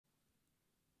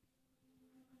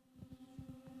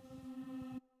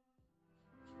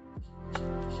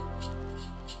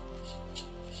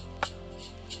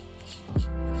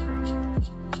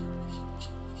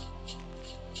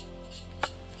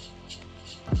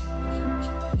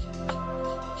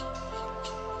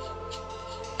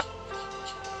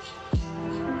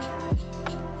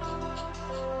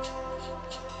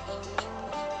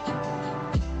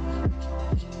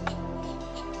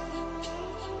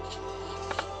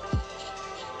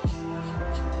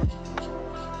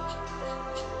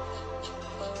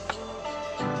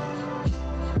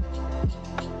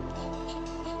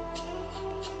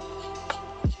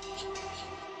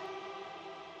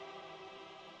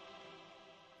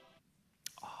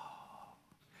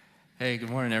Hey,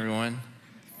 good morning, everyone.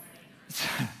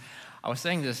 I was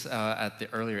saying this at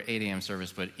the earlier 8 a.m.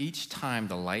 service, but each time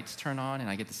the lights turn on and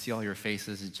I get to see all your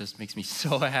faces, it just makes me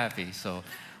so happy. So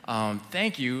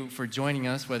thank you for joining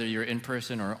us, whether you're in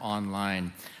person or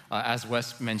online. As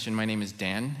Wes mentioned, my name is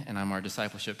Dan, and I'm our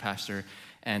discipleship pastor.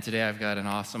 And today I've got an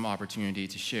awesome opportunity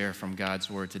to share from God's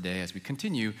word today as we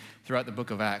continue throughout the book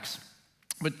of Acts.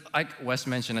 But like Wes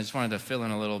mentioned, I just wanted to fill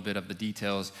in a little bit of the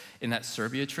details in that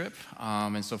Serbia trip.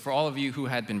 And so for all of you who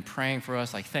had been praying for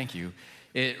us, thank you.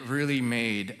 It really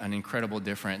made an incredible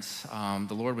difference.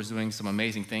 The Lord was doing some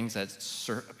amazing things that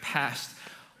surpassed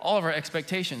all of our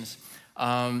expectations.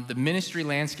 The ministry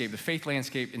landscape, the faith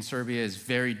landscape in Serbia is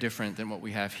very different than what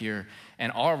we have here.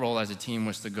 And our role as a team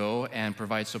was to go and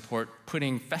provide support,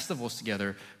 putting festivals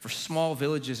together for small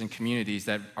villages and communities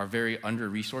that are very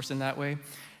under-resourced in that way.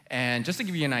 And just to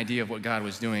give you an idea of what God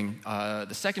was doing,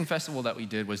 the second festival that we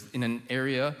did was in an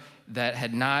area that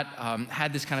had not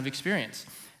had this kind of experience.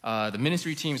 The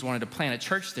ministry teams wanted to plant a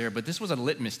church there, but this was a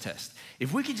litmus test.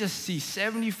 If we could just see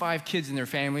 75 kids and their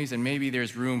families, and maybe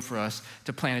there's room for us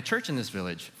to plant a church in this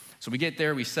village. So we get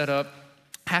there, we set up,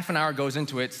 half an hour goes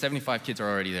into it, 75 kids are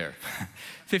already there.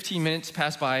 15 minutes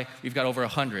pass by, we've got over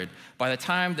 100. By the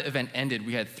time the event ended,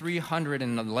 we had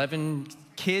 311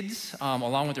 kids,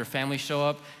 along with their families, show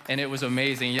up, and it was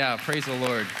amazing. Yeah, praise the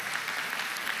Lord.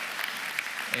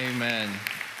 Amen.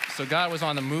 So God was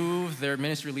on the move, their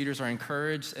ministry leaders are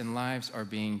encouraged, and lives are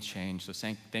being changed. So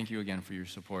thank you again for your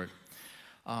support.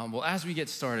 Well, as we get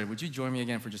started, would you join me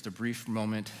again for just a brief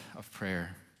moment of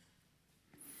prayer?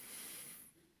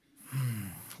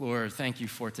 Lord, thank you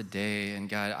for today. And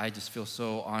God, I just feel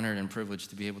so honored and privileged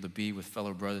to be able to be with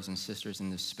fellow brothers and sisters in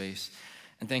this space.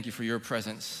 And thank you for your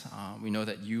presence. We know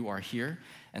that you are here.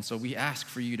 And so we ask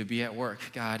for you to be at work,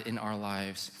 God, in our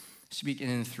lives. Speak in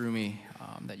and through me,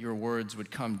 that your words would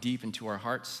come deep into our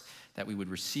hearts, that we would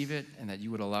receive it, and that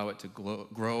you would allow it to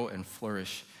grow and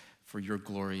flourish for your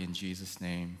glory in Jesus'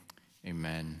 name.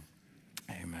 Amen.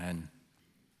 Amen.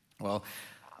 Well,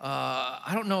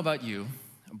 I don't know about you,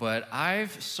 but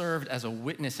I've served as a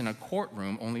witness in a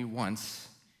courtroom only once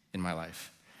in my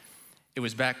life. It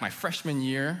was back my freshman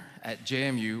year at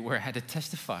JMU where I had to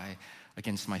testify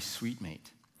against my suite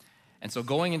mate. And so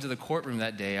going into the courtroom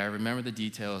that day, I remember the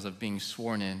details of being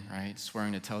sworn in, right?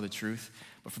 Swearing to tell the truth.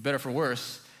 But for better or for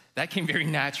worse, that came very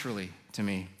naturally to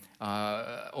me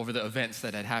over the events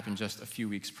that had happened just a few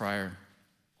weeks prior.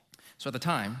 So at the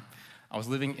time, I was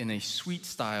living in a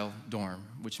suite-style dorm,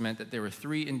 which meant that there were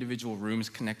 3 individual rooms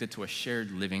connected to a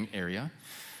shared living area.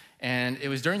 And it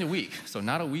was during the week, so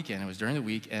not a weekend, it was during the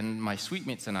week, and my suite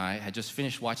mates and I had just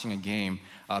finished watching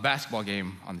a basketball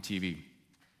game on the TV.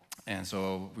 And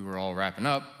so we were all wrapping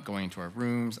up, going into our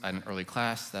rooms. I had an early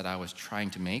class that I was trying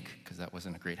to make, because that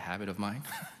wasn't a great habit of mine.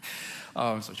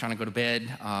 So trying to go to bed.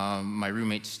 My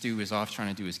roommate Stu is off trying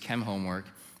to do his chem homework,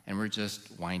 and we're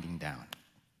just winding down.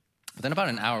 But then about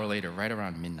an hour later, right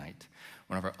around midnight,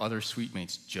 one of our other suite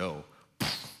mates, Joe,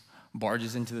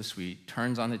 barges into the suite,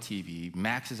 turns on the TV,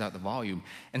 maxes out the volume,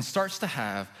 and starts to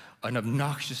have an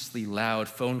obnoxiously loud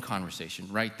phone conversation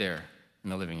right there in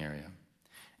the living area.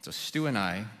 So Stu and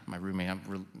I, my roommate,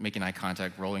 we're making eye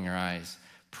contact, rolling our eyes,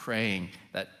 praying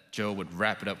that Joe would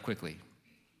wrap it up quickly.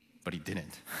 But he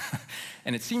didn't.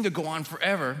 And it seemed to go on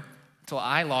forever until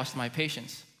I lost my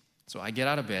patience. So I get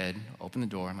out of bed, open the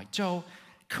door, I'm like, Joe,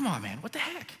 come on, man, what the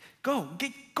heck? Go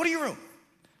to your room.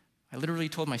 I literally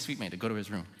told my suite mate to go to his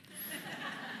room.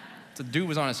 So the dude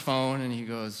was on his phone, and he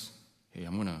goes, hey,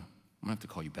 I'm gonna have to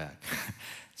call you back.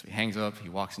 So he hangs up, he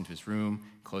walks into his room,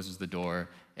 closes the door.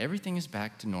 Everything is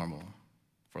back to normal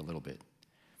for a little bit.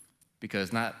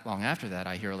 Because not long after that,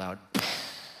 I hear a loud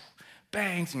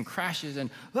bangs and crashes and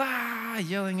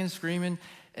yelling and screaming.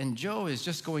 And Joe is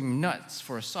just going nuts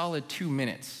for a solid 2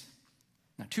 minutes.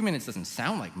 Now, 2 minutes doesn't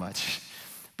sound like much,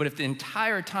 but if the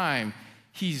entire time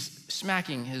he's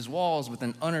smacking his walls with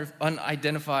an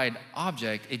unidentified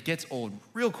object, it gets old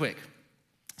real quick.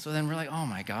 So then we're like, oh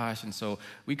my gosh. And so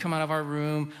we come out of our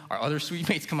room, our other suite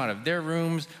mates come out of their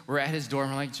rooms, we're at his door,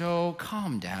 and we're like, Joe,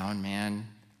 calm down, man.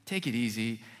 Take it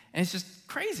easy. And it's just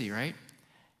crazy, right?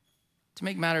 To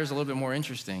make matters a little bit more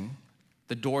interesting,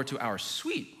 the door to our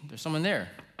suite, there's someone there.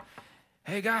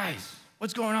 Hey guys,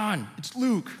 what's going on? It's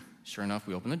Luke. Sure enough,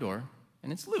 we open the door,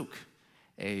 and it's Luke,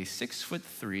 a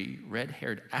 6'3",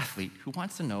 red-haired athlete who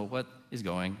wants to know what is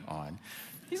going on.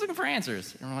 He's looking for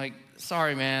answers. And we're like,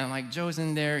 sorry, man, Joe's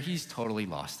in there. He's totally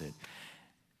lost it.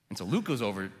 And so Luke goes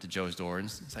over to Joe's door, and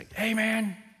it's like, hey,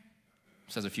 man.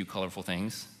 Says a few colorful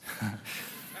things.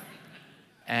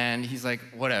 And he's like,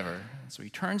 whatever. So he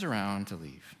turns around to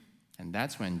leave. And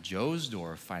that's when Joe's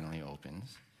door finally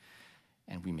opens.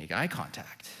 and we make eye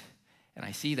contact. And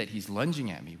I see that he's lunging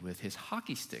at me with his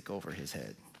hockey stick over his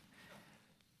head.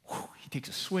 Whew, he takes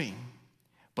a swing,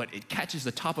 but it catches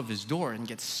the top of his door and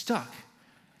gets stuck.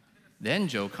 Then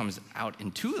Joe comes out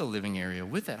into the living area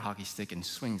with that hockey stick and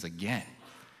swings again.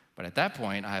 But at that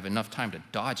point, I have enough time to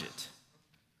dodge it.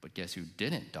 But guess who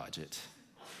didn't dodge it?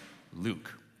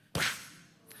 Luke.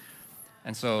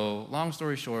 And so, long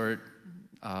story short,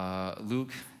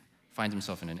 Luke finds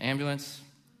himself in an ambulance.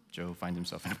 Joe finds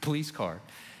himself in a police car.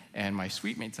 And my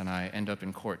suite mates and I end up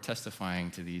in court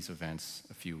testifying to these events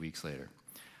a few weeks later.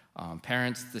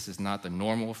 Parents, this is not the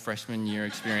normal freshman year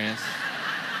experience.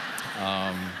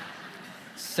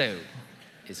 So,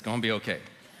 it's going to be okay.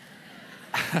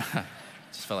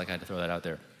 Just felt like I had to throw that out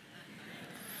there.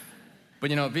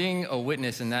 But being a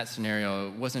witness in that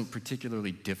scenario wasn't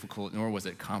particularly difficult, nor was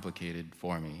it complicated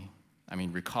for me. I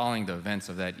mean, recalling the events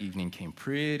of that evening came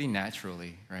pretty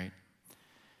naturally, right?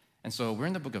 And so we're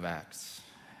in the book of Acts,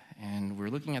 and we're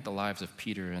looking at the lives of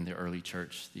Peter and the early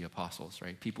church, the apostles,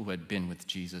 right? People who had been with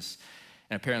Jesus.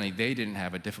 And apparently they didn't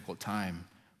have a difficult time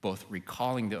both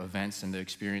recalling the events and the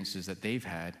experiences that they've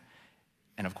had.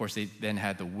 And of course, they then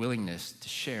had the willingness to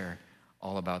share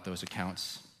all about those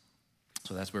accounts.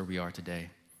 So that's where we are today.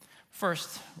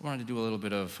 First, I wanted to do a little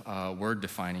bit of word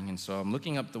defining. And so I'm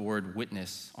looking up the word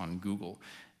witness on Google.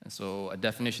 And so a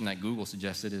definition that Google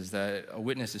suggested is that a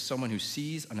witness is someone who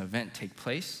sees an event take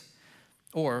place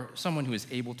or someone who is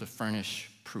able to furnish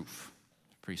proof.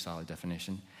 Pretty solid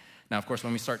definition. Now, of course,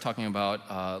 when we start talking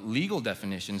about legal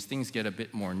definitions, things get a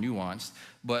bit more nuanced.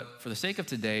 But for the sake of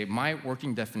today, my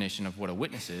working definition of what a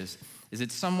witness is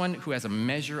it's someone who has a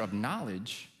measure of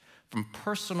knowledge from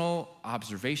personal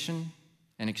observation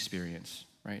and experience,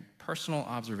 right? Personal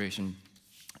observation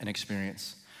and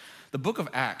experience. The book of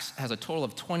Acts has a total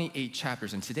of 28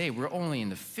 chapters, and today we're only in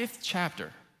the 5th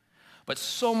chapter. But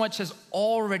so much has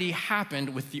already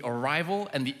happened with the arrival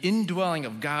and the indwelling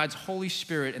of God's Holy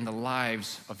Spirit in the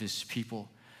lives of his people.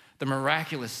 The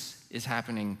miraculous is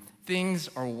happening. Things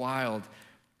are wild.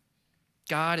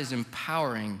 God is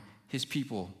empowering his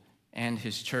people and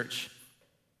his church.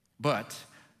 But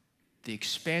the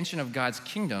expansion of God's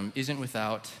kingdom isn't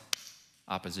without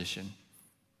opposition.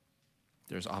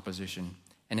 There's opposition.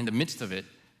 And in the midst of it,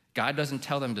 God doesn't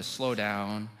tell them to slow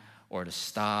down or to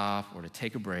stop or to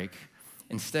take a break.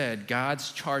 Instead,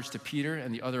 God's charge to Peter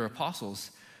and the other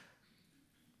apostles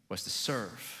was to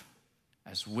serve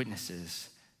as witnesses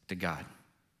to God,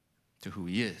 to who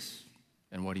he is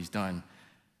and what he's done.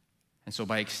 And so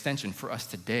by extension, for us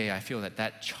today, I feel that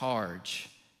that charge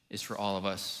is for all of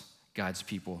us, God's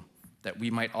people, that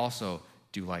we might also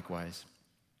do likewise.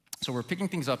 So we're picking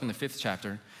things up in the 5th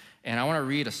chapter, and I want to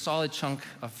read a solid chunk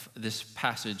of this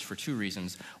passage for 2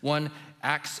 reasons. One,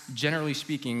 Acts, generally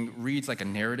speaking, reads like a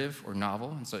narrative or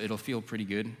novel, and so it'll feel pretty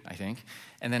good, I think.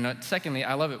 And then secondly,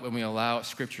 I love it when we allow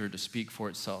Scripture to speak for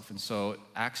itself. And so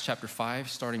Acts chapter 5,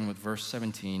 starting with verse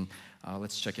 17,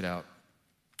 let's check it out.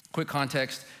 Quick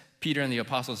context, Peter and the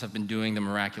apostles have been doing the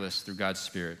miraculous through God's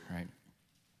Spirit, right?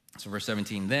 So verse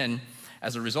 17, then,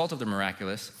 as a result of the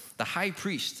miraculous, the high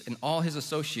priest and all his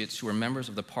associates who were members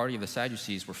of the party of the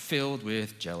Sadducees were filled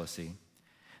with jealousy.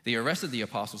 They arrested the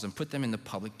apostles and put them in the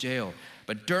public jail.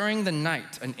 But during the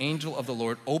night, an angel of the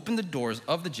Lord opened the doors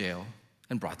of the jail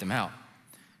and brought them out.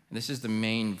 And this is the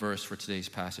main verse for today's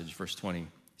passage, verse 20. It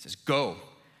says, "Go,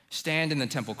 stand in the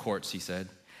temple courts," he said,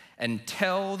 "and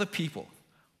tell the people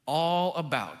all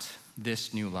about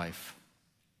this new life."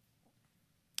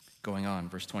 Going on,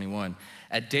 verse 21.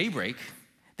 At daybreak,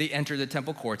 they entered the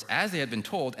temple courts as they had been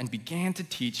told and began to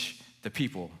teach the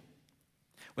people.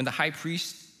 When the high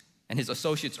priest and his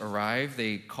associates arrived,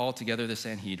 they called together the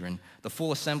Sanhedrin, the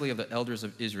full assembly of the elders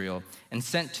of Israel, and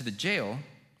sent to the jail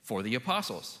for the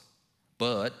apostles.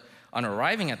 But on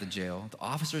arriving at the jail, the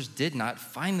officers did not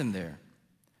find them there.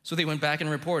 So they went back and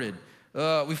reported,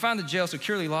 "We found the jail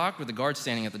securely locked with the guards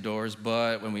standing at the doors,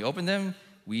 but when we opened them,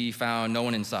 we found no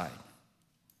one inside."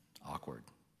 Awkward.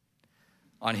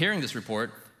 On hearing this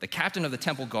report, the captain of the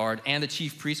temple guard and the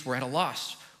chief priests were at a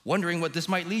loss, wondering what this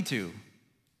might lead to.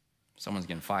 Someone's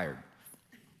getting fired.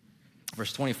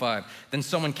 Verse 25, then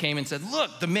someone came and said,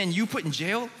 "Look, the men you put in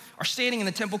jail are standing in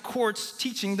the temple courts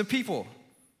teaching the people."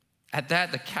 At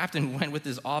that, the captain went with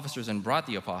his officers and brought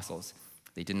the apostles.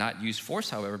 They did not use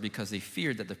force, however, because they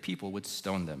feared that the people would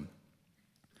stone them.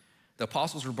 The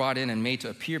apostles were brought in and made to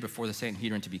appear before the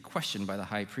Sanhedrin to be questioned by the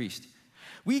high priest.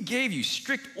 "We gave you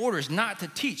strict orders not to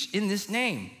teach in this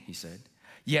name," he said.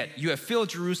 "Yet you have filled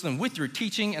Jerusalem with your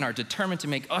teaching and are determined to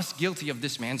make us guilty of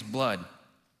this man's blood."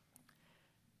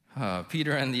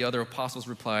 Peter and the other apostles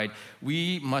replied,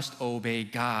 "We must obey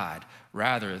God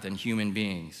rather than human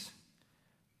beings.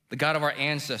 The God of our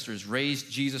ancestors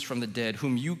raised Jesus from the dead,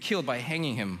 whom you killed by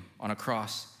hanging him on a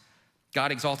cross.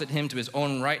 God exalted him to his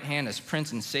own right hand as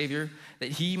Prince and Savior,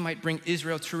 that he might bring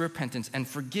Israel to repentance and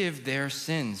forgive their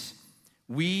sins.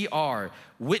 We are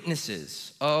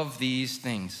witnesses of these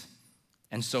things,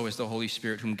 and so is the Holy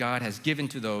Spirit, whom God has given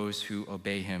to those who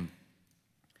obey him."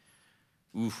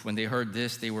 Oof, when they heard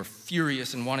this, they were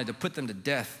furious and wanted to put them to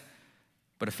death.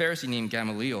 But a Pharisee named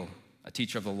Gamaliel, a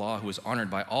teacher of the law who was honored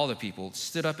by all the people,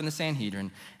 stood up in the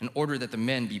Sanhedrin and ordered that the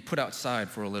men be put outside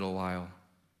for a little while.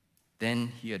 Then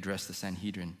he addressed the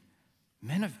Sanhedrin.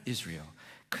 "Men of Israel,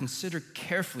 consider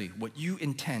carefully what you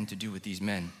intend to do with these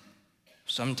men.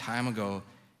 Some time ago,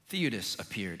 Theudas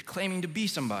appeared, claiming to be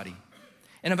somebody,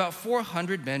 and about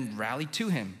 400 men rallied to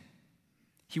him.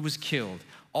 He was killed.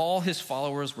 All his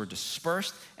followers were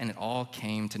dispersed, and it all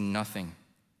came to nothing.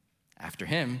 After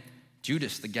him,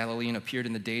 Judas the Galilean appeared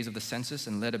in the days of the census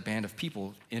and led a band of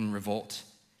people in revolt.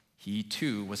 He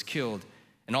too was killed,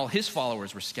 and all his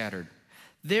followers were scattered.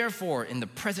 Therefore, in the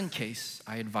present case,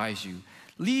 I advise you,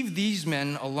 leave these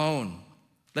men alone.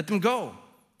 Let them go.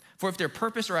 For if their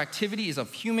purpose or activity is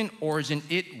of human origin,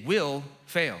 it will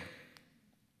fail.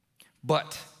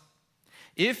 But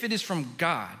if it is from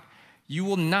God, you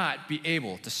will not be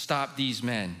able to stop these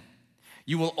men.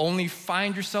 You will only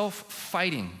find yourself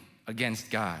fighting against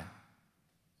God."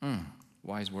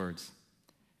 Wise words.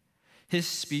 His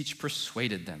speech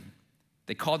persuaded them.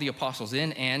 They called the apostles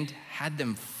in and had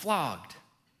them flogged.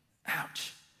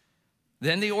 Ouch.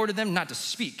 Then they ordered them not to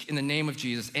speak in the name of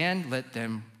Jesus and let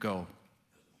them go.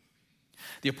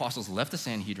 The apostles left the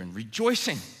Sanhedrin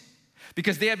rejoicing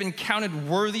because they had been counted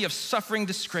worthy of suffering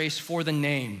disgrace for the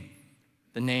name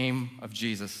of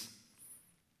Jesus.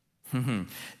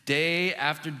 Day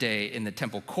after day in the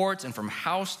temple courts and from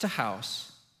house to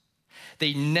house,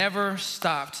 they never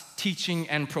stopped teaching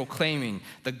and proclaiming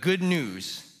the good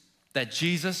news that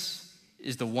Jesus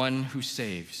is the one who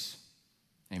saves.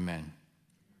 Amen.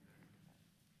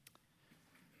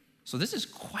 So this is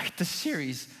quite the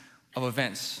series of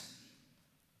events.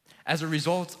 As a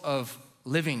result of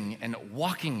living and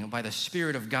walking by the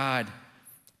Spirit of God,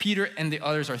 Peter and the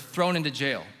others are thrown into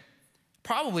jail,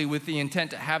 probably with the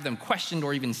intent to have them questioned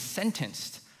or even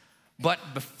sentenced.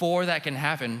 But before that can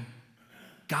happen,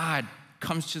 God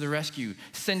comes to the rescue,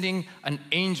 sending an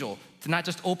angel to not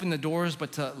just open the doors,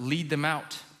 but to lead them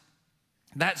out.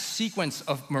 That sequence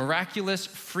of miraculous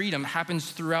freedom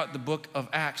happens throughout the book of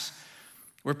Acts,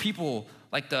 where people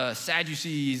like the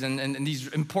Sadducees and these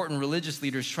important religious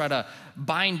leaders try to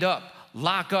bind up,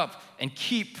 lock up, and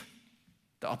keep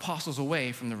the apostles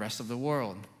away from the rest of the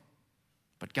world.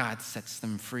 But God sets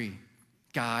them free.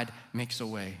 God makes a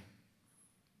way.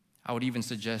 I would even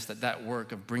suggest that that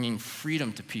work of bringing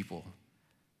freedom to people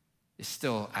is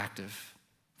still active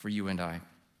for you and I.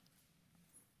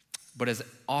 But as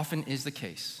often is the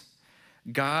case,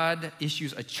 God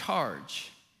issues a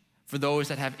charge for those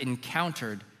that have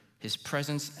encountered his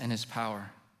presence and his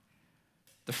power.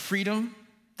 The freedom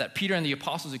that Peter and the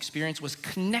apostles experienced was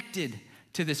connected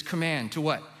to this command to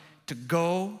what? To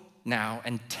go now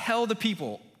and tell the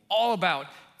people all about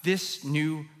this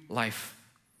new life.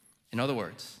 In other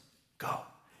words, go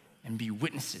and be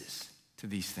witnesses to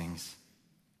these things.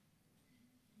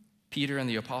 Peter and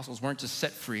the apostles weren't just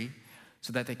set free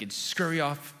so that they could scurry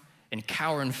off and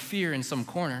cower in fear in some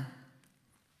corner.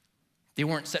 They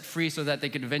weren't set free so that they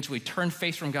could eventually turn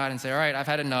face from God and say, all right, I've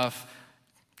had enough,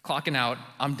 clocking out,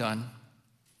 I'm done.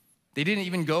 They didn't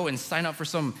even go and sign up for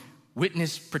some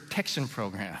witness protection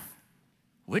program.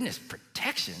 Witness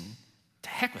protection? To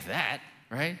heck with that,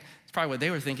 right? That's probably what they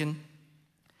were thinking.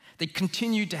 They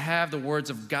continued to have the words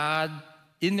of God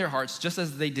in their hearts, just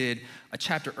as they did a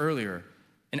chapter earlier.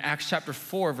 In Acts chapter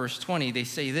 4, verse 20, they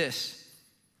say this: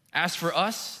 "As for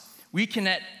us, we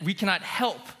cannot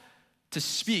help to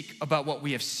speak about what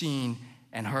we have seen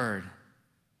and heard."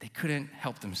 They couldn't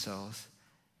help themselves.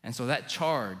 And so that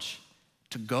charge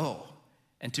to go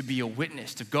and to be a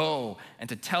witness, to go and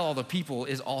to tell all the people,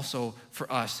 is also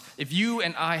for us. If you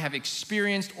and I have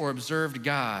experienced or observed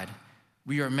God,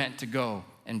 we are meant to go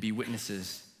and be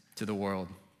witnesses to the world.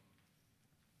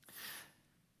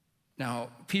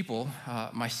 Now, people,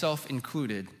 myself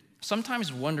included,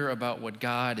 sometimes wonder about what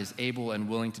God is able and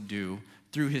willing to do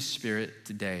through his Spirit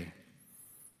today.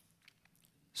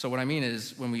 So what I mean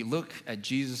is, when we look at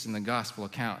Jesus in the gospel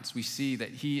accounts, we see that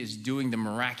he is doing the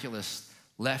miraculous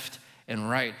left and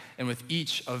right. And with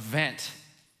each event,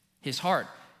 his heart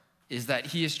is that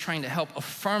he is trying to help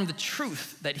affirm the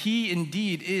truth that he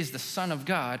indeed is the Son of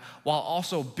God, while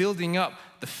also building up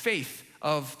the faith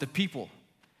of the people.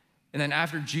 And then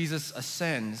after Jesus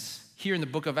ascends, Here in the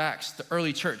book of Acts, the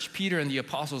early church, Peter and the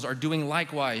apostles are doing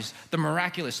likewise, the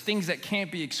miraculous, things that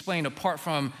can't be explained apart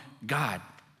from God.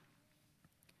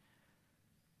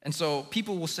 And so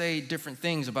people will say different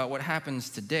things about what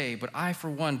happens today, but I, for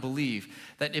one, believe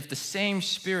that if the same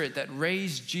Spirit that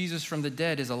raised Jesus from the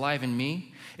dead is alive in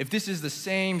me, if this is the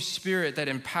same Spirit that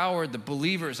empowered the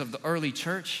believers of the early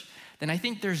church, then I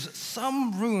think there's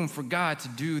some room for God to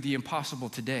do the impossible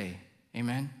today.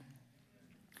 Amen?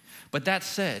 But that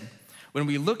said, when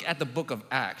we look at the book of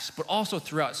Acts, but also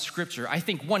throughout Scripture, I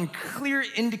think one clear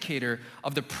indicator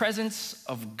of the presence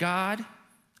of God,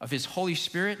 of His Holy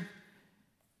Spirit,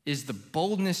 is the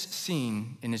boldness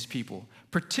seen in His people,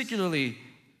 particularly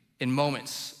in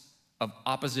moments of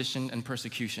opposition and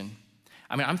persecution.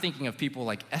 I mean, I'm thinking of people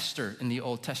like Esther in the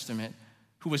Old Testament,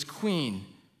 who was queen,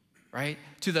 right,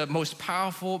 to the most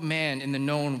powerful man in the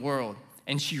known world,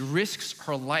 and she risks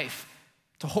her life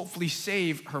to hopefully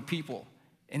save her people.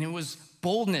 And it was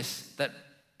boldness that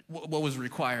what was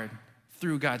required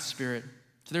through God's Spirit.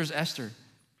 So there's Esther.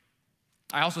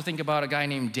 I also think about a guy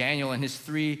named Daniel and his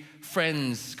 3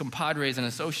 friends, compadres, and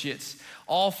associates.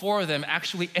 All 4 of them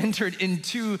actually entered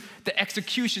into the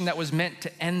execution that was meant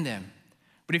to end them.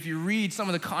 But if you read some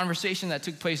of the conversation that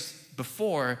took place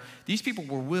before, these people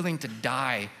were willing to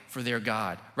die for their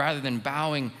God rather than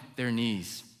bowing their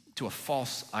knees to a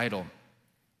false idol.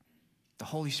 The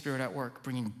Holy Spirit at work,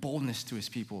 bringing boldness to His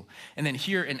people. And then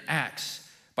here in Acts,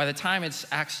 by the time it's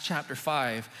Acts chapter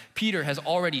 5, Peter has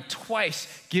already twice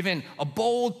given a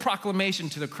bold proclamation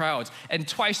to the crowds, and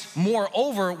twice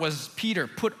moreover was Peter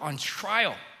put on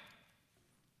trial.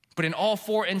 But in all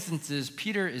 4 instances,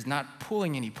 Peter is not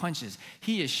pulling any punches.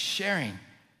 He is sharing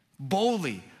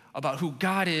boldly about who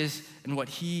God is and what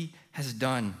He has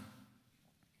done.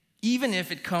 Even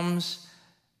if it comes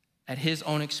at his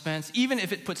own expense, even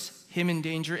if it puts him in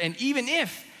danger, and even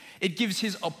if it gives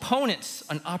his opponents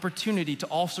an opportunity to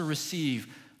also receive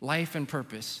life and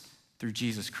purpose through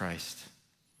Jesus Christ.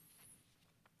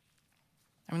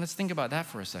 I mean, let's think about that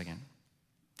for a second.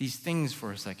 These things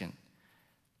for a second.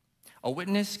 A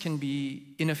witness can be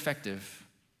ineffective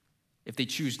if they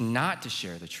choose not to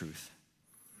share the truth.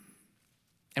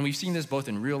 And we've seen this both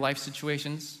in real life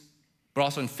situations, but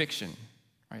also in fiction,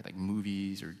 right? Like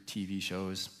movies or TV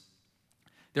shows.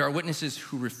 There are witnesses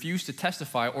who refuse to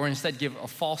testify or instead give a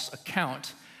false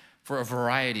account for a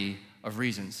variety of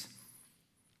reasons.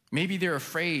 Maybe they're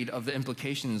afraid of the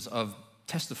implications of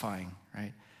testifying,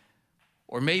 right?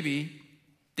 Or maybe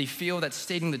they feel that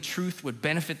stating the truth would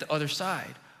benefit the other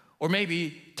side. Or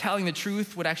maybe telling the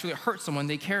truth would actually hurt someone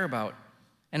they care about.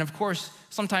 And of course,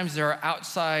 sometimes there are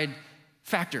outside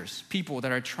factors, people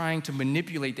that are trying to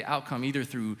manipulate the outcome either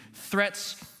through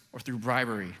threats or through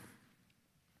bribery.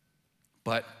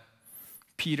 But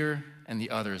Peter and the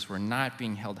others were not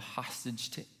being held hostage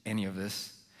to any of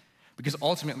this, because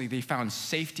ultimately they found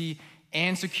safety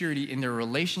and security in their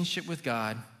relationship with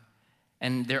God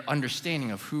and their understanding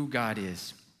of who God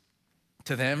is.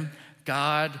 To them,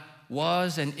 God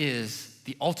was and is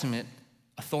the ultimate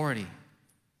authority.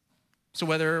 So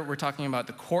whether we're talking about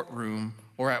the courtroom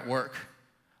or at work,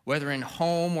 whether in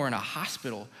home or in a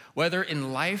hospital, whether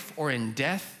in life or in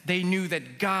death, they knew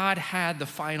that God had the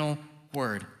final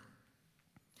word.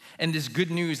 And this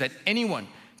good news that anyone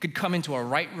could come into a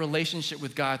right relationship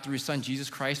with God through His Son, Jesus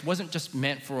Christ, wasn't just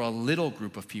meant for a little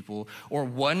group of people or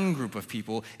one group of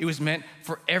people. It was meant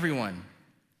for everyone,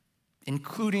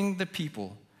 including the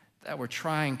people that were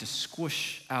trying to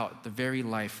squish out the very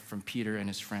life from Peter and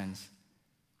his friends.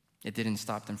 It didn't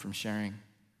stop them from sharing.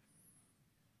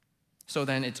 So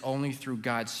then it's only through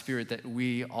God's Spirit that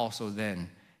we also then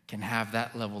can have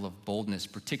that level of boldness,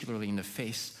 particularly in the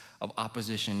face of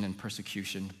opposition and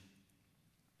persecution.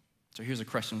 So here's a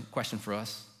question for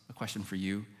us, a question for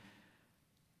you.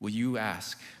 Will you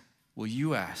ask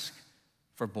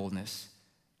for boldness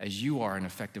as you are an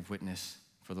effective witness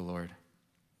for the Lord?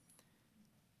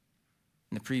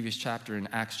 In the previous chapter, in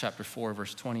Acts chapter 4,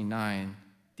 verse 29,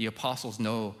 the apostles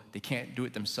know they can't do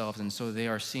it themselves, and so they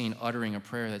are seen uttering a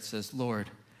prayer that says,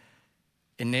 Lord,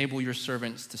 enable your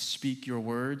servants to speak your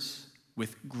words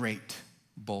with great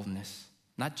boldness.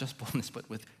 Not just boldness, but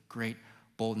with great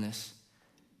boldness.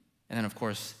 And then, of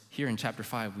course, here in chapter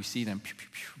 5, we see them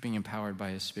being empowered by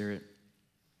His Spirit.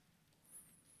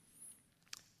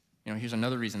 You know, here's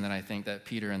another reason that I think that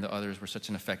Peter and the others were such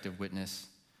an effective witness.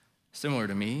 Similar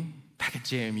to me, back at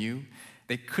JMU,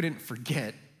 they couldn't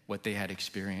forget what they had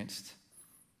experienced.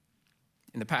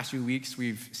 In the past few weeks,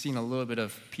 we've seen a little bit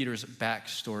of Peter's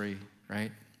backstory,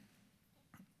 right?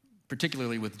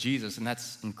 Particularly with Jesus, and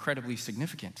that's incredibly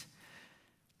significant.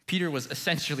 Peter was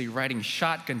essentially riding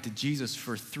shotgun to Jesus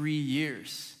for 3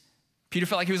 years, Peter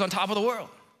felt like he was on top of the world.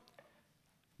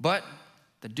 But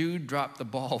the dude dropped the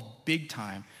ball big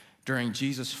time during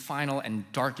Jesus' final and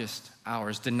darkest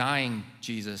hours, denying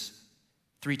Jesus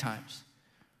 3 times.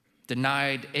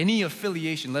 Denied any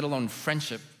affiliation, let alone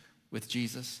friendship with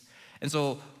Jesus. And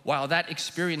so while that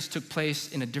experience took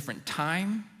place in a different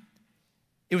time,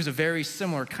 it was a very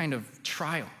similar kind of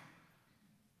trial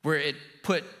where it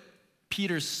put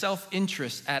Peter's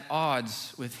self-interest at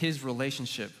odds with his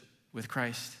relationship with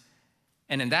Christ.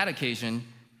 And in that occasion,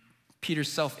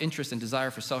 Peter's self-interest and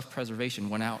desire for self-preservation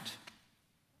went out.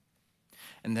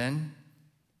 And then,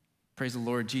 praise the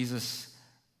Lord, Jesus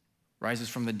rises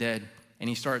from the dead, and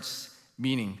he starts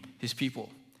meeting his people.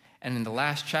 And in the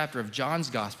last chapter of John's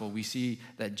gospel, we see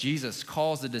that Jesus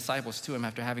calls the disciples to him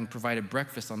after having provided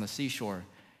breakfast on the seashore.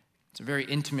 It's a very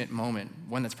intimate moment,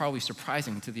 one that's probably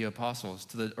surprising to the apostles,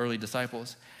 to the early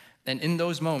disciples. And in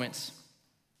those moments,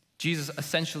 Jesus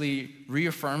essentially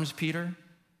reaffirms Peter,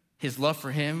 his love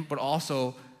for him, but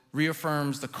also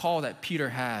reaffirms the call that Peter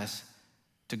has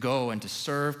to go and to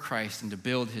serve Christ and to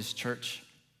build his church.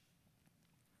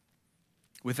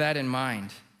 With that in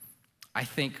mind, I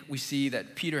think we see that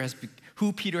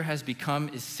who Peter has become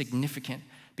is significant,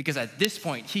 because at this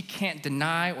point, he can't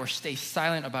deny or stay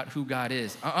silent about who God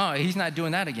is. He's not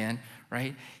doing that again,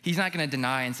 right? He's not going to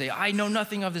deny and say, I know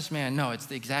nothing of this man. No, it's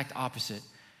the exact opposite.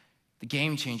 The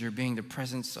game changer being the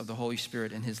presence of the Holy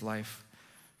Spirit in his life.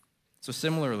 So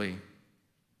similarly,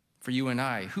 for you and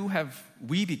I, who have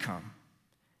we become?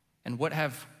 And what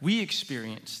have we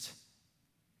experienced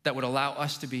that would allow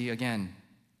us to be, again,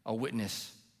 a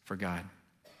witness for God?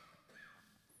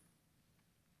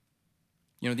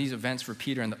 You know, these events for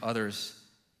Peter and the others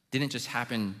didn't just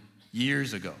happen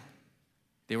years ago.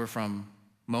 They were from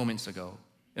moments ago.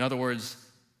 In other words,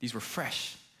 these were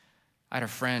fresh. I had a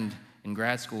friend in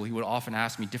grad school. He would often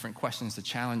ask me different questions to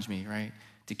challenge me, right,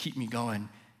 to keep me going.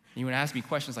 He would ask me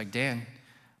questions like, Dan,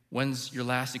 when's your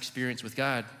last experience with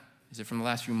God? Is it from the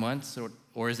last few months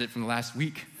or is it from the last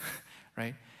week,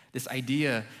 right? This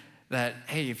idea that,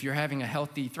 hey, if you're having a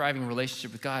healthy, thriving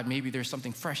relationship with God, maybe there's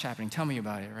something fresh happening. Tell me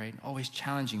about it, right? Always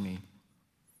challenging me.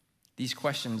 These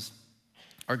questions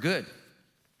are good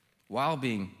while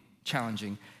being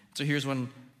challenging. So here's one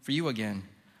for you again.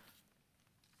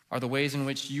 Are the ways in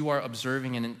which you are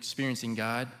observing and experiencing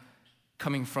God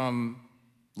coming from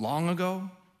long ago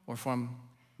or from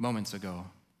moments ago?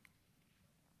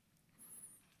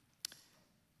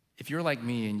 If you're like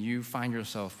me and you find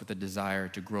yourself with a desire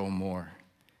to grow more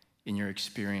in your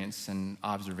experience and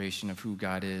observation of who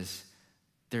God is,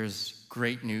 there's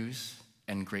great news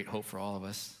and great hope for all of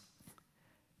us.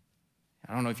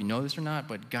 I don't know if you know this or not,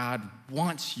 but God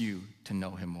wants you to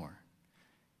know him more.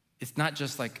 It's not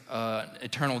just like an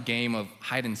eternal game of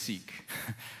hide and seek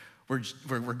where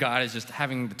God is just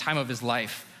having the time of his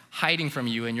life hiding from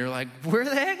you and you're like, where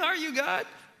the heck are you, God?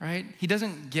 Right? He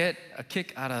doesn't get a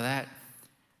kick out of that.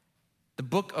 The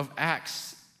book of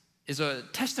Acts is a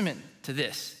testament to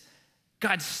this.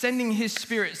 God sending his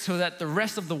Spirit so that the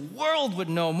rest of the world would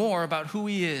know more about who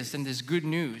he is and this good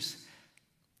news.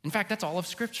 In fact, that's all of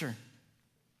Scripture.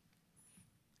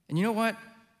 And you know what?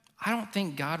 I don't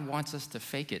think God wants us to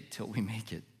fake it till we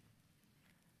make it.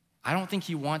 I don't think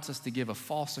he wants us to give a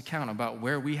false account about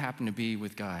where we happen to be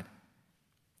with God,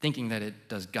 thinking that it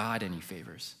does God any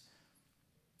favors.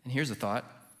 And here's a thought.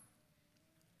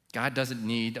 God doesn't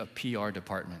need a PR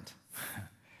department.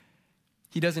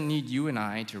 He doesn't need you and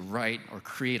I to write or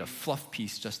create a fluff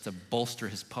piece just to bolster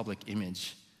his public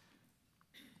image.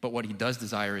 But what he does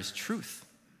desire is truth,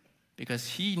 because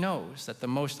he knows that the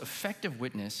most effective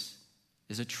witness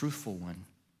is a truthful one.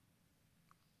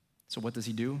 So what does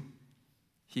he do?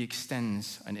 He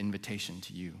extends an invitation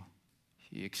to you.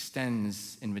 He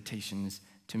extends invitations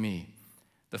to me.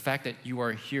 The fact that you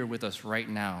are here with us right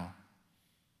now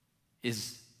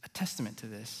is a testament to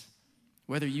this.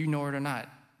 Whether you know it or not,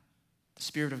 the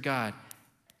Spirit of God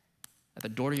at the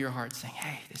door to your heart saying,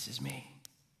 hey, this is me.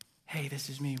 Hey, this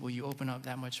is me. Will you open up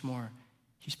that much more?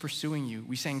 He's pursuing you.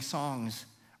 We sang songs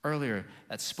earlier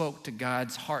that spoke to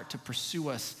God's heart to pursue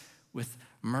us with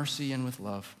mercy and with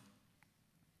love.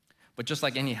 But just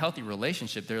like any healthy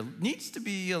relationship, there needs to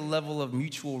be a level of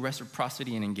mutual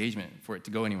reciprocity and engagement for it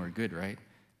to go anywhere good, right?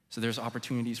 So there's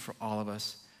opportunities for all of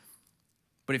us.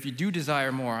 But if you do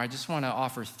desire more, I just want to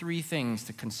offer 3 things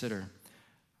to consider.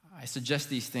 I suggest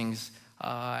these things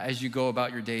as you go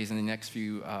about your days in the next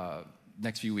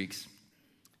few weeks.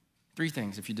 3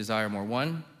 things if you desire more.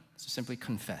 1 is to simply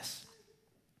confess.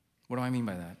 What do I mean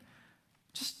by that?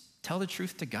 Just tell the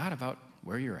truth to God about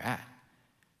where you're at.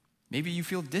 Maybe you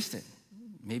feel distant.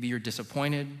 Maybe you're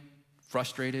disappointed,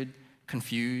 frustrated,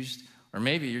 confused, Or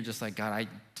maybe you're just like, God, I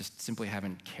just simply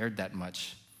haven't cared that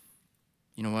much.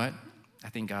 You know what? I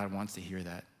think God wants to hear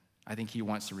that. I think he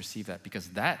wants to receive that because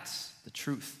that's the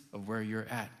truth of where you're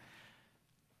at.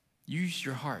 Use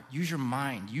your heart, use your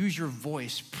mind, use your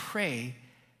voice, pray,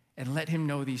 and let him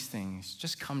know these things.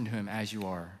 Just come to him as you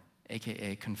are,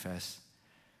 AKA confess.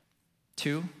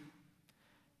 2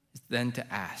 is then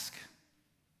to ask.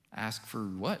 Ask for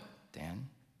what, Dan?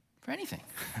 For anything.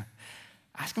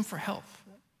 Ask him for help.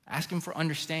 Ask him for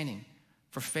understanding,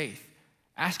 for faith.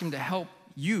 Ask him to help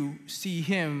you see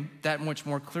him that much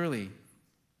more clearly.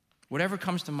 Whatever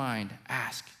comes to mind,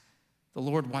 ask. The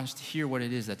Lord wants to hear what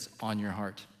it is that's on your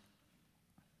heart.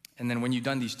 And then when you've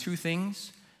done these 2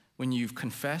 things, when you've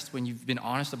confessed, when you've been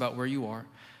honest about where you are,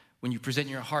 when you present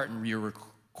your heart and your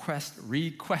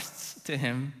requests to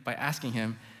him by asking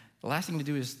him, the last thing to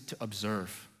do is to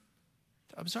observe.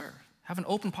 To observe. Have an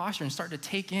open posture and start to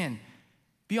take in.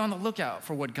 Be on the lookout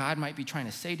for what God might be trying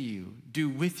to say to you, do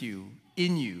with you,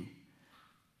 in you.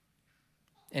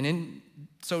 And in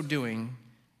so doing,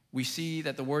 we see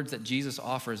that the words that Jesus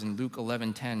offers in Luke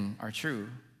 11:10 are true.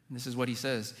 And this is what he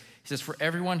says. He says, for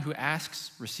everyone who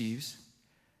asks receives,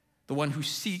 the one who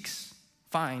seeks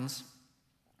finds,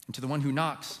 and to the one who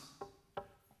knocks,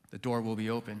 the door will be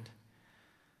opened.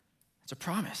 It's a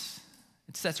promise.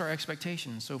 It sets our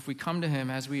expectations. So if we come to him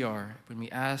as we are, when we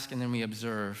ask and then we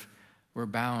observe, we're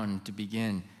bound to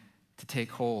begin to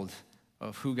take hold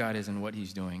of who God is and what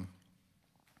he's doing.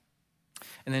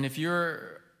 And then if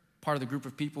you're part of the group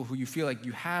of people who you feel like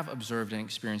you have observed and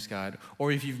experienced God,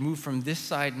 or if you've moved from this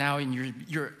side now and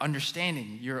you're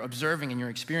understanding, you're observing and you're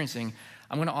experiencing,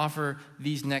 I'm going to offer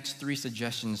these next 3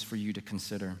 suggestions for you to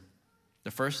consider.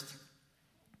 The first,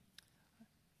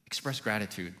 express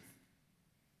gratitude.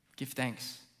 Give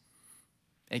thanks,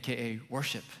 AKA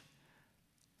worship.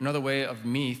 Another way of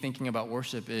me thinking about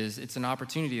worship is it's an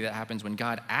opportunity that happens when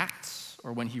God acts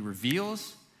or when he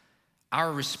reveals.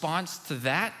 Our response to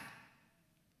that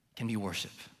can be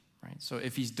worship, right? So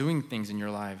if he's doing things in your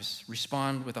lives,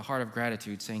 respond with a heart of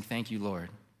gratitude, saying, thank you, Lord,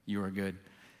 you are good.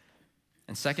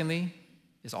 And secondly,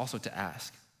 is also to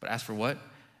ask. But ask for what?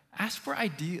 Ask for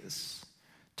ideas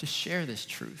to share this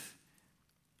truth.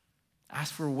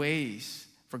 Ask for ways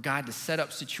for God to set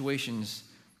up situations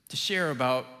to share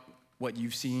about what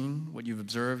you've seen, what you've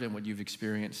observed, and what you've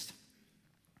experienced.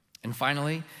 And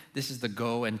finally, this is the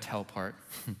go and tell part.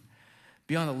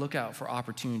 Be on the lookout for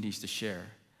opportunities to share.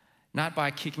 Not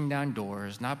by kicking down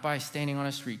doors, not by standing on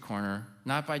a street corner,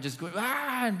 not by just going,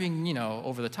 and being,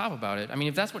 over the top about it. I mean,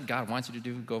 if that's what God wants you to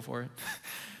do, go for it.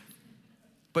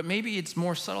 But maybe it's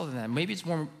more subtle than that. Maybe it's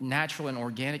more natural and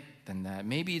organic than that.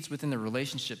 Maybe it's within the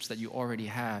relationships that you already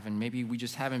have, and maybe we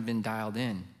just haven't been dialed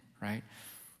in, right?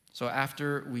 So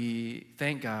after we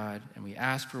thank God and we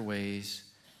ask for ways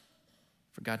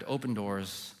for God to open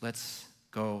doors, let's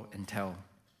go and tell.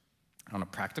 On a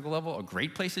practical level, a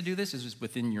great place to do this is just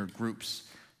within your groups.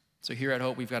 So here at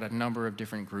Hope, we've got a number of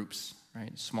different groups,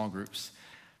 right? Small groups.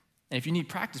 And if you need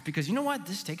practice, because you know what?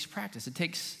 This takes practice. It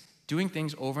takes doing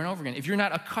things over and over again. If you're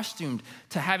not accustomed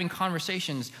to having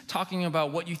conversations, talking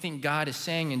about what you think God is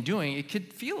saying and doing, it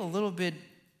could feel a little bit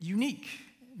unique,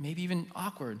 maybe even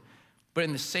awkward. But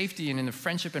in the safety and in the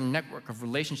friendship and network of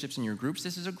relationships in your groups,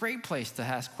 this is a great place to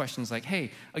ask questions like,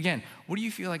 hey, again, what do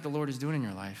you feel like the Lord is doing in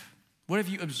your life? What have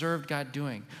you observed God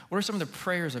doing? What are some of the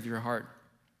prayers of your heart?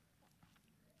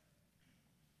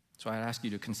 So I'd ask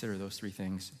you to consider those 3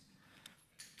 things.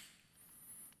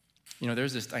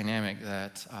 There's this dynamic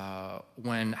that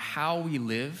when how we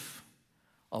live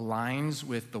aligns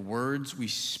with the words we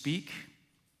speak,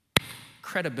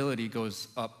 credibility goes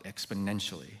up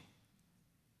exponentially.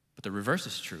 But the reverse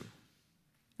is true.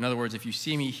 In other words, if you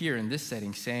see me here in this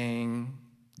setting saying,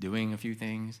 doing a few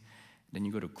things, then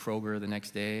you go to Kroger the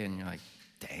next day and you're like,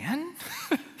 Dan?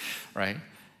 Right?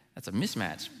 That's a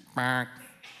mismatch.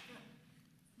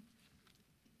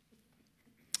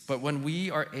 But when we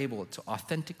are able to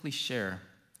authentically share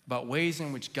about ways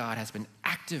in which God has been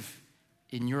active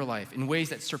in your life, in ways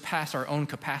that surpass our own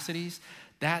capacities,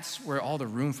 that's where all the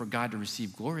room for God to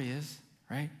receive glory is,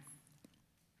 right?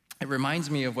 It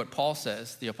reminds me of what Paul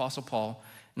says, the Apostle Paul,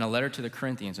 in a letter to the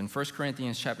Corinthians. In 1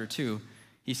 Corinthians chapter 2,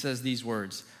 he says these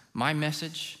words, my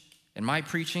message and my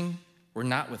preaching were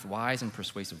not with wise and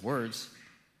persuasive words,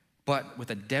 but with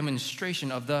a demonstration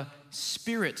of the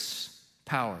Spirit's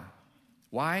power.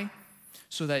 Why?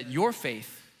 So that your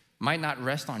faith might not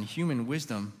rest on human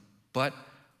wisdom, but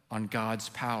on God's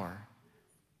power.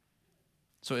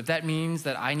 So if that means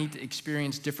that I need to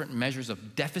experience different measures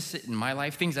of deficit in my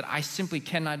life, things that I simply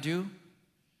cannot do,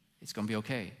 it's going to be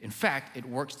okay. In fact, it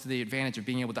works to the advantage of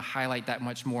being able to highlight that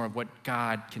much more of what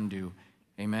God can do.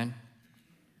 Amen?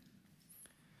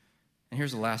 And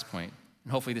here's the last point,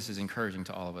 and hopefully this is encouraging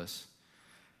to all of us.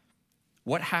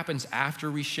 What happens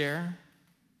after we share,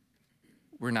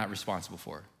 we're not responsible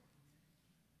for.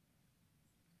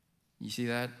 You see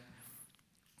that?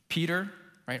 Peter,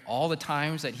 right, all the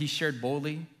times that he shared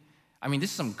boldly, I mean, this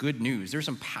is some good news. There's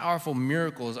some powerful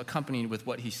miracles accompanied with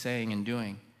what he's saying and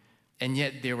doing. And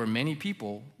yet there were many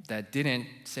people that didn't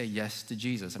say yes to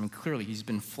Jesus. I mean, clearly he's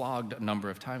been flogged a number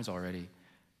of times already.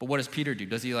 But what does Peter do?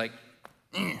 Does he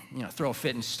throw a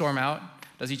fit and storm out?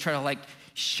 Does he try to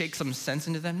shake some sense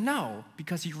into them? No,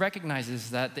 because he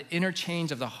recognizes that the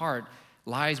interchange of the heart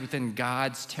lies within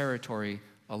God's territory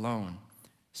alone.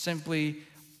 Simply,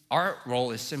 our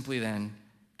role is simply then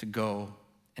to go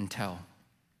and tell.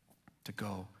 To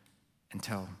go and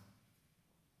tell.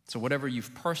 So whatever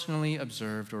you've personally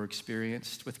observed or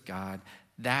experienced with God,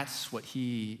 that's what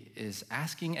he is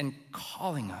asking and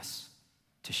calling us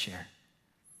to share.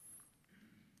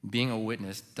 Being a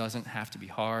witness doesn't have to be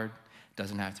hard,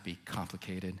 doesn't have to be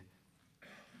complicated.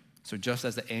 So just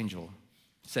as the angel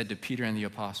said to Peter and the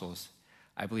apostles,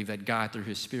 I believe that God, through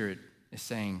his Spirit, is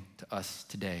saying to us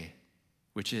today,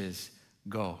 which is,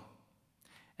 go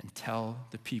and tell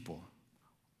the people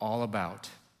all about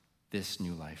this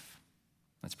new life.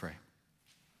 Let's pray.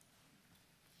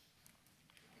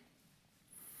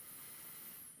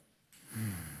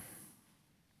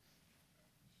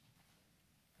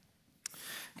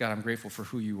 God, I'm grateful for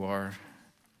who you are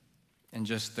and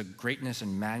just the greatness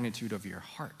and magnitude of your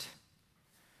heart.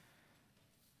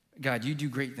 God, you do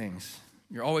great things.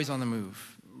 You're always on the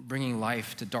move, bringing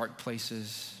life to dark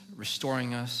places,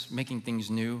 restoring us, making things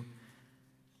new.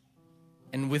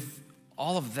 And with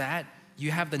all of that,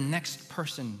 you have the next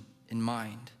person in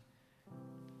mind.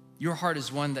 Your heart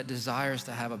is one that desires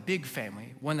to have a big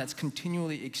family, one that's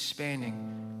continually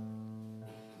expanding.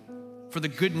 For the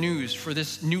good news, for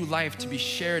this new life to be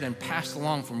shared and passed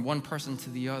along from one person to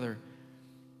the other.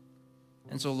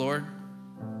 And so, Lord,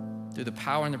 through the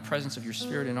power and the presence of your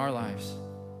Spirit in our lives,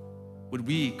 would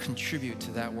we contribute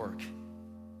to that work?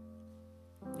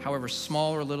 However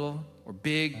small or little or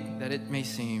big that it may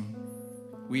seem,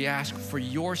 we ask for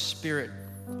your Spirit,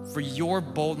 for your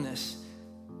boldness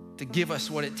to give us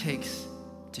what it takes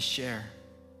to share.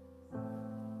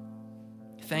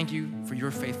 Thank you for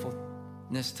your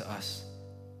faithfulness to us.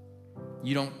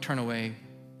 You don't turn away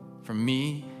from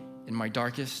me in my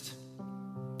darkest.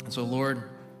 And so, Lord,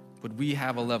 would we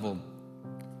have a level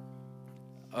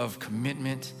of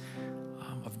commitment,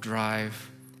 of drive,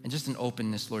 and just an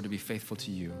openness, Lord, to be faithful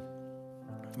to you.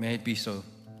 May it be so.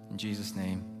 In Jesus'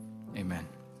 name, amen.